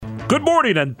Good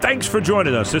morning, and thanks for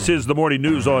joining us. This is the Morning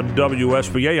News on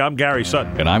WSBA. I'm Gary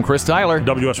Sutton. And I'm Chris Tyler.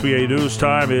 WSBA News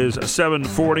time is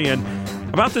 7:40,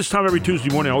 and about this time every Tuesday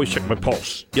morning, I always check my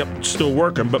pulse. Yep, it's still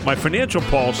working, but my financial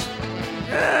pulse,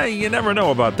 you never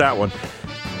know about that one.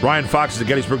 Ryan Fox is the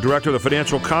Gettysburg Director of the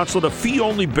Financial Consulate, a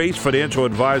fee-only based financial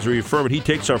advisory firm, and he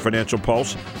takes our financial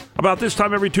pulse about this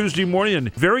time every Tuesday morning,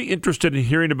 and very interested in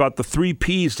hearing about the 3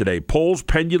 Ps today: polls,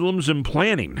 pendulums, and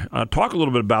planning. Talk a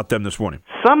little bit about them this morning.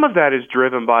 Some of that is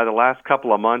driven by the last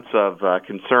couple of months of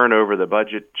concern over the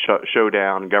budget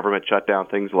showdown, government shutdown,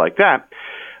 things like that.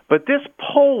 But this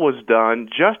poll was done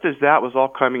just as that was all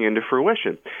coming into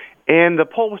fruition. And the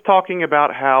poll was talking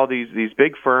about how these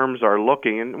big firms are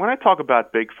looking. And when I talk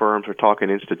about big firms, we're talking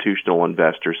institutional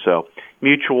investors, so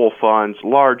mutual funds,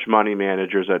 large money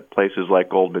managers at places like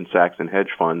Goldman Sachs and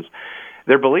hedge funds.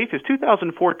 Their belief is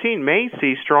 2014 may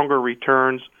see stronger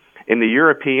returns in the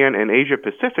European and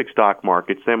Asia-Pacific stock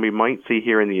markets than we might see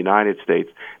here in the United States.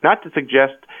 Not to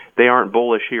suggest they aren't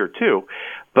bullish here, too,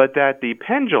 but that the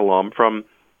pendulum from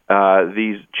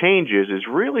these changes is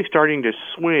really starting to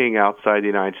swing outside the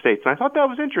United States. And I thought that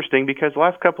was interesting because the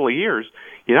last couple of years,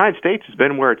 the United States has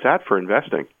been where it's at for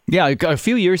investing. Yeah, a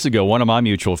few years ago, one of my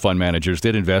mutual fund managers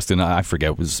did invest in, I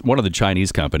forget, it was one of the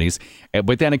Chinese companies.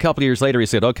 But then a couple of years later, he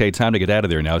said, okay, time to get out of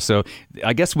there now. So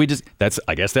I guess that's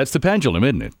the pendulum,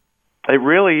 isn't it? It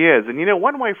really is. And,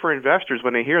 one way for investors,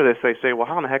 when they hear this, they say, well,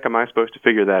 how in the heck am I supposed to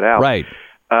figure that out? Right.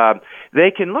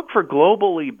 They can look for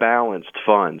globally balanced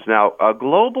funds. Now, a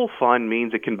global fund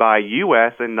means it can buy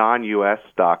U.S. and non-U.S.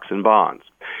 stocks and bonds.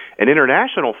 An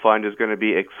international fund is going to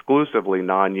be exclusively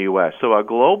non-U.S. So a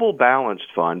global balanced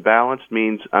fund, balanced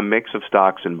means a mix of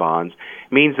stocks and bonds,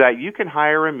 means that you can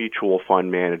hire a mutual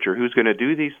fund manager who's going to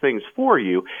do these things for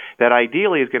you that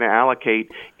ideally is going to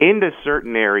allocate into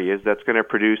certain areas that's going to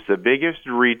produce the biggest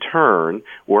return,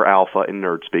 or alpha in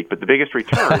nerd speak, but the biggest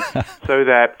return so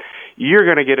that you're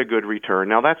going to get a good return.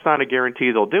 Now, that's not a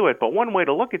guarantee they'll do it, but one way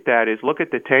to look at that is look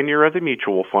at the tenure of the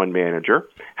mutual fund manager.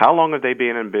 How long have they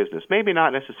been in business? Maybe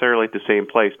not necessarily at the same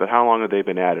place, but how long have they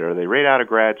been at it? Are they right out of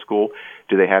grad school?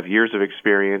 Do they have years of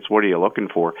experience? What are you looking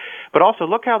for? But also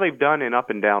look how they've done in up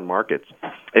and down markets.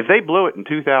 If they blew it in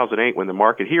 2008 when the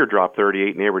market here dropped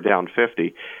 38 and they were down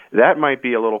 50, that might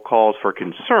be a little cause for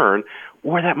concern,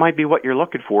 or that might be what you're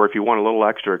looking for if you want a little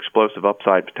extra explosive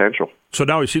upside potential. So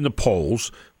now we've seen the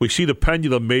polls. We see the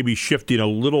pendulum maybe shifting a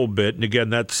little bit. And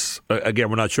again,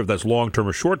 we're not sure if that's long-term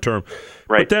or short-term.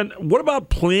 Right. But then what about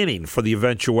planning for the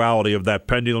eventuality of that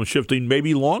pendulum shifting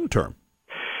maybe long-term?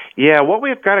 Yeah, what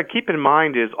we've got to keep in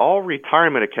mind is all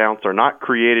retirement accounts are not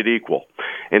created equal.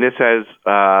 And this has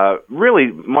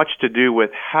really much to do with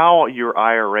how your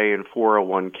IRA and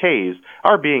 401ks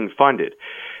are being funded.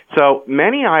 So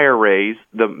many IRAs,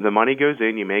 the money goes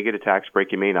in, you may get a tax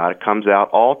break, you may not. It comes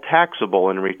out all taxable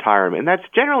in retirement. And that's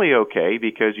generally okay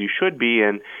because you should be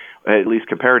in, at least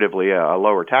comparatively, a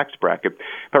lower tax bracket.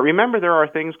 But remember, there are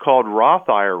things called Roth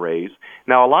IRAs.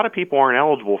 Now, a lot of people aren't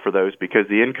eligible for those because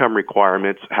the income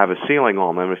requirements have a ceiling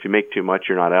on them. If you make too much,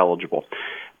 you're not eligible.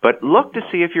 But look to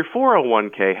see if your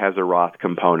 401k has a Roth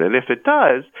component. If it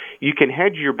does, you can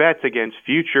hedge your bets against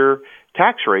future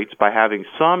tax rates by having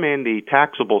some in the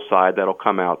taxable side that'll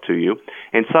come out to you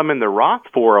and some in the Roth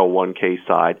 401k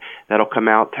side that'll come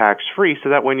out tax-free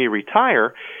so that when you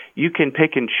retire, you can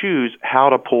pick and choose how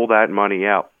to pull that money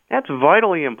out. That's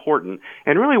vitally important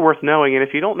and really worth knowing. And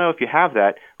if you don't know if you have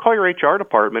that, call your HR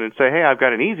department and say, hey, I've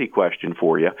got an easy question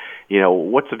for you.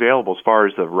 What's available as far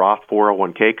as the Roth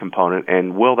 401k component,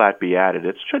 and will that be added?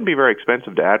 It shouldn't be very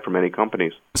expensive to add for many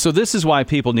companies. So this is why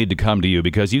people need to come to you,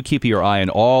 because you keep your eye on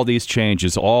all these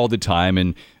changes all the time,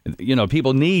 and,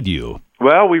 people need you.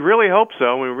 Well, we really hope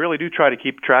so. We really do try to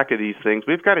keep track of these things.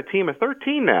 We've got a team of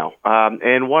 13 now,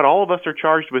 and what all of us are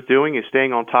charged with doing is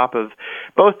staying on top of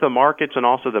both the markets and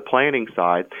also the planning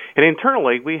side. And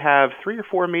internally, we have 3 or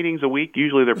 4 meetings a week.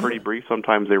 Usually they're pretty brief.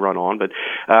 Sometimes they run on. But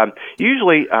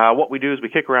usually what we do is we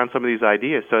kick around some of these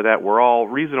ideas so that we're all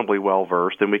reasonably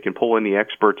well-versed and we can pull in the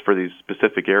experts for these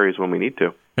specific areas when we need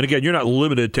to. And again, you're not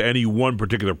limited to any one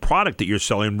particular product that you're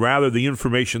selling. Rather, the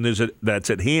information that's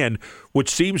at hand, which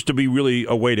seems to be really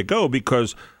a way to go,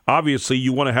 because obviously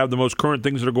you want to have the most current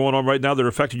things that are going on right now that are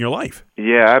affecting your life.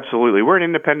 Yeah, absolutely. We're an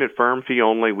independent firm, fee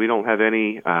only. We don't have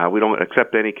any, we don't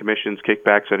accept any commissions,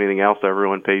 kickbacks, anything else.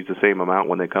 Everyone pays the same amount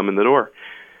when they come in the door.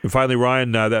 And finally,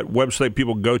 Ryan, that website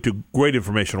people go to, great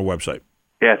informational website.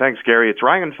 Yeah, thanks, Gary. It's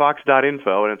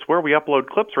RyanFox.info, and it's where we upload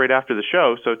clips right after the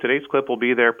show. So today's clip will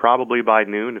be there probably by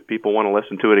noon. If people want to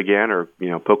listen to it again or,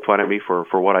 poke fun at me for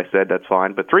what I said, that's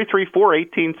fine. But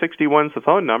 334-1861 is the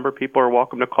phone number. People are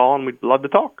welcome to call, and we'd love to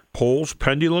talk. Polls,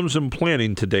 pendulums, and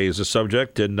planning today is the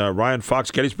subject. And Ryan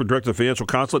Fox, Gettysburg Director of the Financial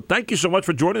Consulate, thank you so much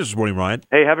for joining us this morning, Ryan.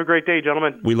 Hey, have a great day,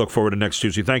 gentlemen. We look forward to next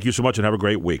Tuesday. Thank you so much, and have a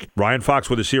great week. Ryan Fox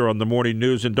with us here on the Morning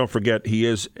News. And don't forget, he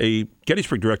is a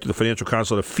Gettysburg Director of the Financial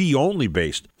Consulate, a fee-only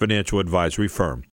based financial advisory firm.